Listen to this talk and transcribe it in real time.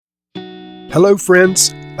Hello,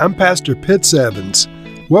 friends. I'm Pastor Pitts Evans.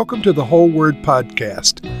 Welcome to the Whole Word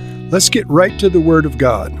Podcast. Let's get right to the Word of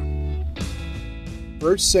God.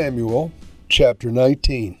 1 Samuel chapter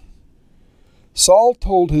 19. Saul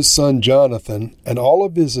told his son Jonathan and all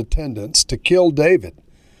of his attendants to kill David.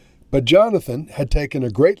 But Jonathan had taken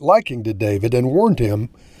a great liking to David and warned him,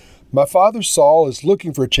 "My father Saul is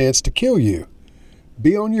looking for a chance to kill you.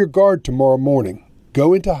 Be on your guard tomorrow morning.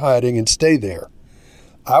 Go into hiding and stay there.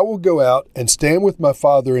 I will go out and stand with my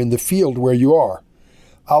father in the field where you are.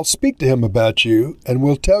 I'll speak to him about you and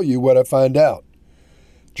will tell you what I find out."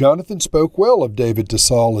 Jonathan spoke well of David to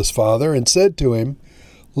Saul his father and said to him,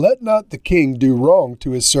 "Let not the king do wrong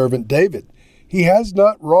to his servant David. He has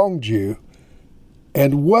not wronged you,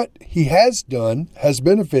 and what he has done has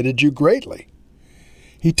benefited you greatly.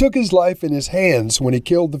 He took his life in his hands when he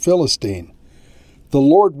killed the Philistine. The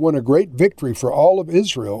Lord won a great victory for all of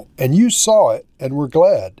Israel, and you saw it and were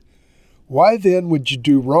glad. Why then would you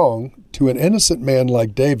do wrong to an innocent man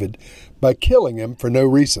like David by killing him for no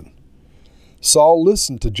reason?" Saul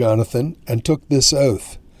listened to Jonathan and took this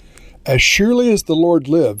oath, "As surely as the Lord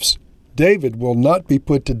lives, David will not be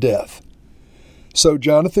put to death." So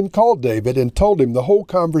Jonathan called David and told him the whole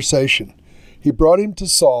conversation. He brought him to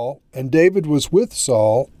Saul, and David was with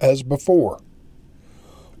Saul as before.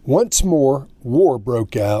 Once more, war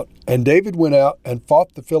broke out, and David went out and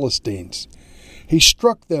fought the Philistines. He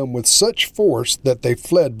struck them with such force that they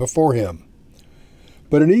fled before him.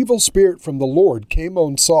 But an evil spirit from the Lord came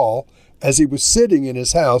on Saul as he was sitting in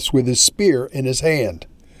his house with his spear in his hand.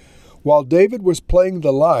 While David was playing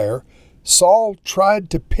the lyre, Saul tried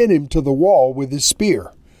to pin him to the wall with his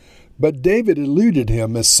spear. But David eluded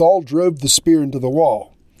him as Saul drove the spear into the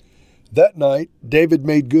wall. That night, David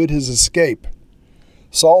made good his escape.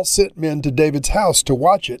 Saul sent men to David's house to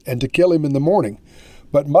watch it and to kill him in the morning.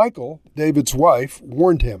 But Michal, David's wife,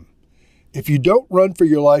 warned him, "If you don't run for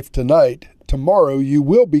your life tonight, tomorrow you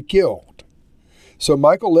will be killed." So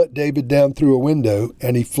Michal let David down through a window,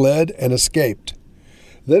 and he fled and escaped.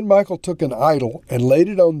 Then Michal took an idol and laid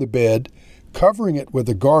it on the bed, covering it with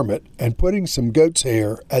a garment and putting some goat's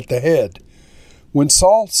hair at the head. When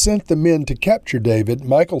Saul sent the men to capture David,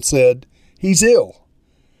 Michal said, "He's ill."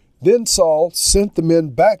 Then Saul sent the men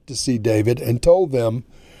back to see David and told them,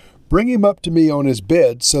 "Bring him up to me on his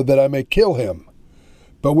bed so that I may kill him."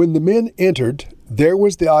 But when the men entered, there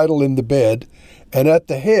was the idol in the bed, and at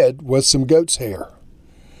the head was some goat's hair.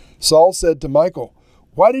 Saul said to Michal,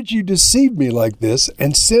 "Why did you deceive me like this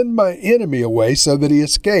and send my enemy away so that he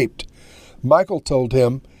escaped?" Michal told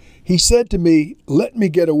him, "He said to me, 'Let me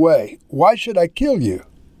get away. Why should I kill you?'"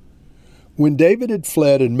 When David had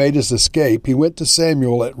fled and made his escape, he went to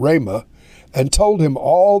Samuel at Ramah and told him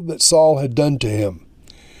all that Saul had done to him.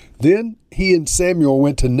 Then he and Samuel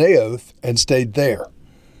went to Naioth and stayed there.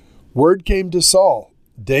 Word came to Saul,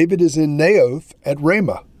 "David is in Naioth at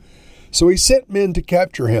Ramah." So he sent men to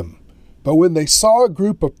capture him. But when they saw a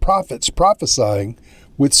group of prophets prophesying,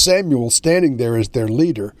 with Samuel standing there as their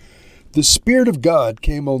leader, the Spirit of God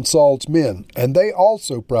came on Saul's men, and they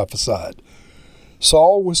also prophesied.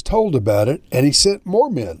 Saul was told about it, and he sent more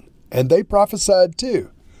men, and they prophesied too.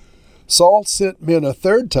 Saul sent men a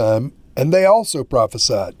third time, and they also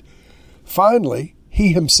prophesied. Finally, he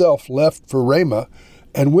himself left for Ramah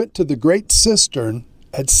and went to the great cistern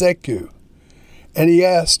at Seku. And he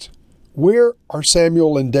asked, "Where are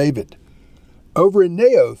Samuel and David?" "Over in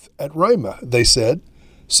Naioth at Ramah," they said.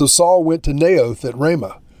 So Saul went to Naioth at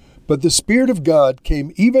Ramah. But the Spirit of God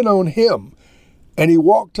came even on him, and he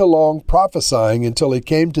walked along prophesying until he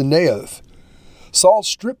came to Naioth. Saul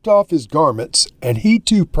stripped off his garments, and he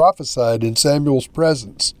too prophesied in Samuel's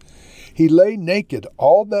presence. He lay naked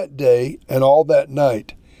all that day and all that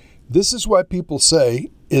night. This is why people say,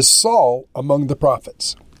 "Is Saul among the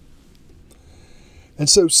prophets?" And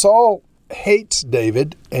so Saul hates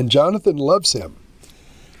David, and Jonathan loves him.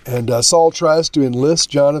 And Saul tries to enlist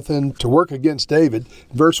Jonathan to work against David.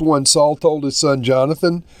 Verse 1, Saul told his son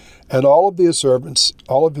Jonathan and all of his servants,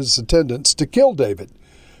 all of his attendants, to kill David.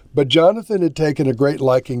 But Jonathan had taken a great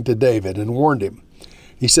liking to David and warned him.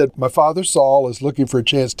 He said, "My father Saul is looking for a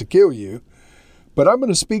chance to kill you, but I'm going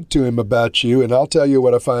to speak to him about you, and I'll tell you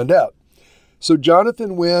what I find out." So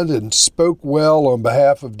Jonathan went and spoke well on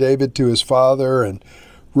behalf of David to his father and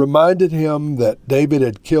reminded him that David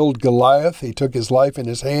had killed Goliath. He took his life in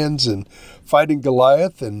his hands in fighting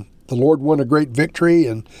Goliath, and the Lord won a great victory,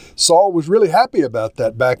 and Saul was really happy about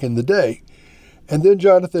that back in the day. And then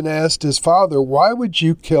Jonathan asked his father, "Why would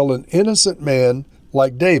you kill an innocent man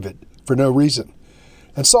like David for no reason?"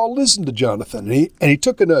 And Saul listened to Jonathan, and he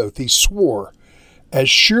took an oath. He swore, "As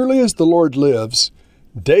surely as the Lord lives,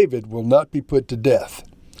 David will not be put to death."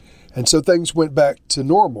 And so things went back to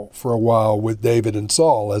normal for a while with David and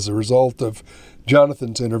Saul as a result of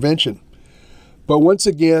Jonathan's intervention. But once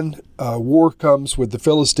again, war comes with the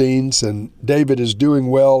Philistines, and David is doing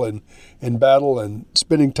well in battle and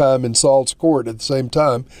spending time in Saul's court at the same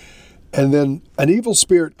time. And then an evil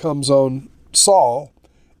spirit comes on Saul,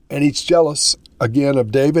 and he's jealous again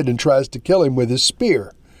of David and tries to kill him with his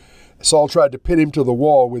spear. Saul tried to pin him to the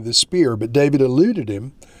wall with his spear, but David eluded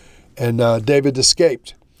him, and David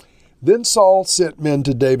escaped. Then Saul sent men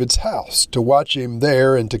to David's house to watch him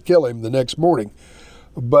there and to kill him the next morning.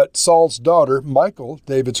 But Saul's daughter, Michal,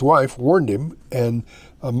 David's wife, warned him, and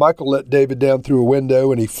Michal let David down through a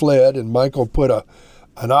window, and he fled, and Michal put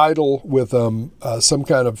an idol with some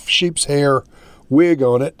kind of sheep's hair wig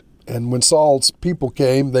on it. And when Saul's people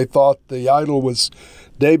came, they thought the idol was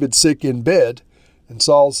David sick in bed. And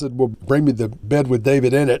Saul said, well, bring me the bed with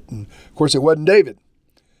David in it. And, of course, it wasn't David.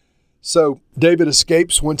 So David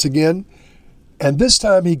escapes once again, and this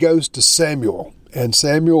time he goes to Samuel. And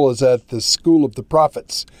Samuel is at the school of the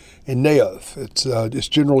prophets in Naioth. It's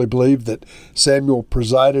generally believed that Samuel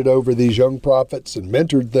presided over these young prophets and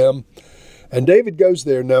mentored them. And David goes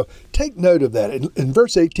there. Now, take note of that. In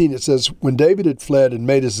verse 18, it says, when David had fled and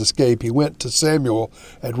made his escape, he went to Samuel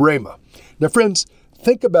at Ramah. Now, friends,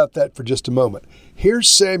 think about that for just a moment. Here's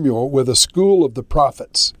Samuel with a school of the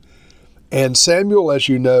prophets. And Samuel, as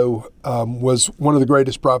you know, was one of the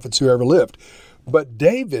greatest prophets who ever lived. But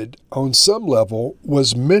David, on some level,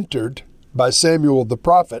 was mentored by Samuel the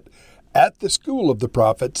prophet at the school of the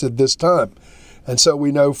prophets at this time. And so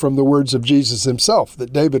we know from the words of Jesus himself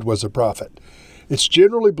that David was a prophet. It's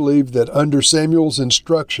generally believed that under Samuel's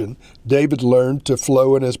instruction, David learned to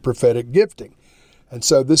flow in his prophetic gifting. And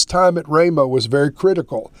so this time at Ramah was very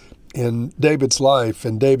critical in David's life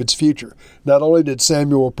and David's future. Not only did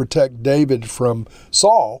Samuel protect David from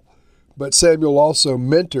Saul, but Samuel also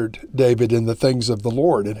mentored David in the things of the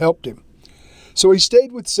Lord and helped him. So he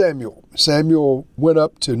stayed with Samuel. Samuel went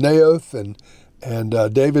up to Naioth,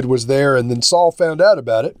 and David was there, and then Saul found out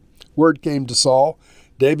about it. Word came to Saul,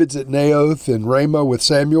 David's at Naioth in Ramah with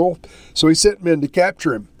Samuel, so he sent men to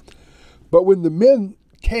capture him. But when the men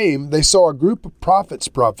came, they saw a group of prophets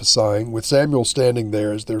prophesying, with Samuel standing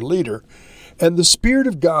there as their leader, and the Spirit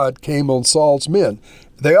of God came on Saul's men.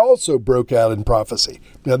 They also broke out in prophecy.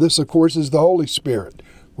 Now this, of course, is the Holy Spirit,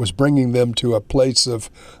 was bringing them to a place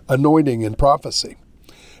of anointing and prophecy.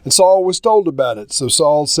 And Saul was told about it, so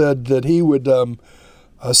Saul said that he would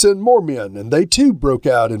send more men, and they too broke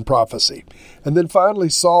out in prophecy. And then finally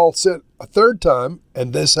Saul sent a third time,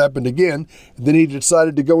 and this happened again, and then he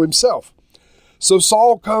decided to go himself. So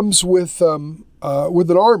Saul comes with an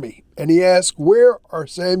army, and he asks, where are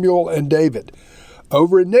Samuel and David?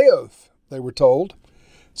 Over in Naioth, they were told.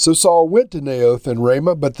 So Saul went to Naioth and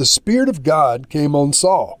Ramah, but the Spirit of God came on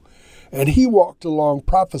Saul, and he walked along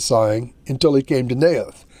prophesying until he came to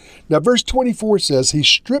Naioth. Now, verse 24 says, he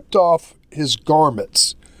stripped off his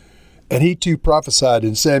garments, and he too prophesied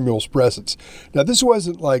in Samuel's presence. Now, this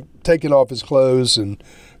wasn't like taking off his clothes and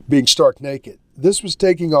being stark naked. This was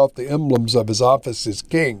taking off the emblems of his office as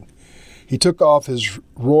king. He took off his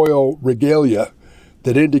royal regalia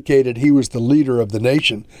that indicated he was the leader of the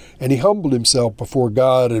nation, and he humbled himself before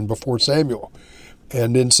God and before Samuel.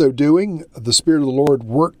 And in so doing, the Spirit of the Lord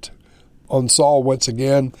worked on Saul once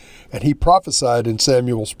again, and he prophesied in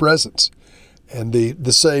Samuel's presence. And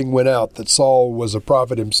the saying went out that Saul was a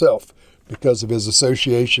prophet himself because of his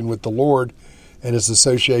association with the Lord and his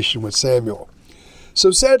association with Samuel. So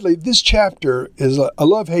sadly, this chapter is a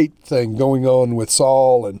love-hate thing going on with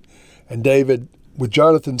Saul and David. With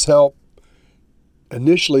Jonathan's help,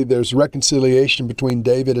 initially there's reconciliation between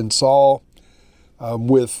David and Saul.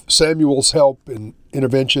 With Samuel's help and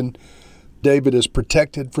intervention, David is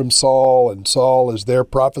protected from Saul, and Saul is there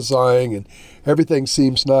prophesying, and everything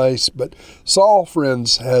seems nice. But Saul,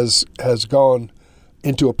 friends, has gone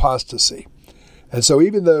into apostasy. And so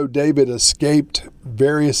even though David escaped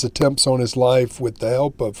various attempts on his life with the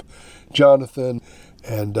help of Jonathan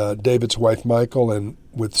and David's wife Michal, and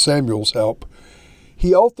with Samuel's help,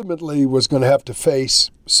 he ultimately was going to have to face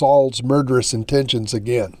Saul's murderous intentions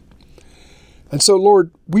again. And so,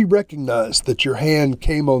 Lord, we recognize that your hand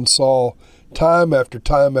came on Saul time after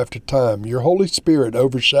time after time. Your Holy Spirit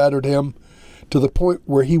overshadowed him to the point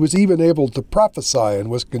where he was even able to prophesy and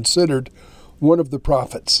was considered one of the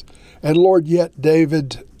prophets. And Lord, yet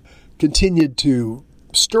David continued to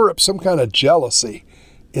stir up some kind of jealousy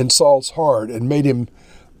in Saul's heart and made him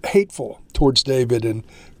hateful towards David and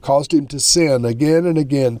caused him to sin again and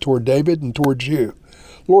again toward David and towards you.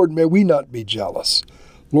 Lord, may we not be jealous.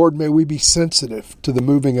 Lord, may we be sensitive to the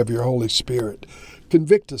moving of your Holy Spirit.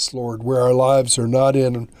 Convict us, Lord, where our lives are not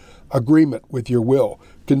in agreement with your will.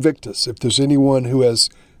 Convict us. If there's anyone who has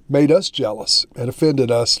made us jealous and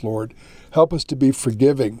offended us, Lord, help us to be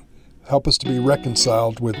forgiving. Help us to be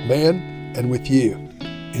reconciled with man and with you.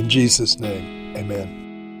 In Jesus' name, amen.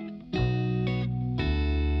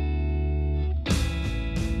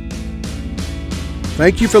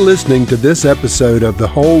 Thank you for listening to this episode of The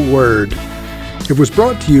Whole Word. It was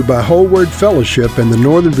brought to you by Whole Word Fellowship and the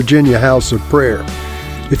Northern Virginia House of Prayer.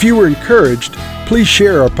 If you were encouraged, please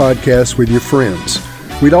share our podcast with your friends.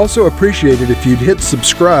 We'd also appreciate it if you'd hit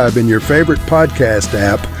subscribe in your favorite podcast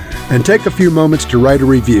app and take a few moments to write a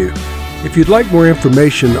review. If you'd like more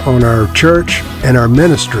information on our church and our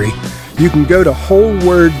ministry, you can go to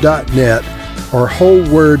wholeword.net or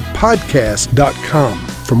wholewordpodcast.com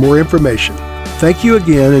for more information. Thank you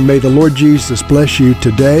again, and may the Lord Jesus bless you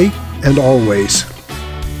today and always.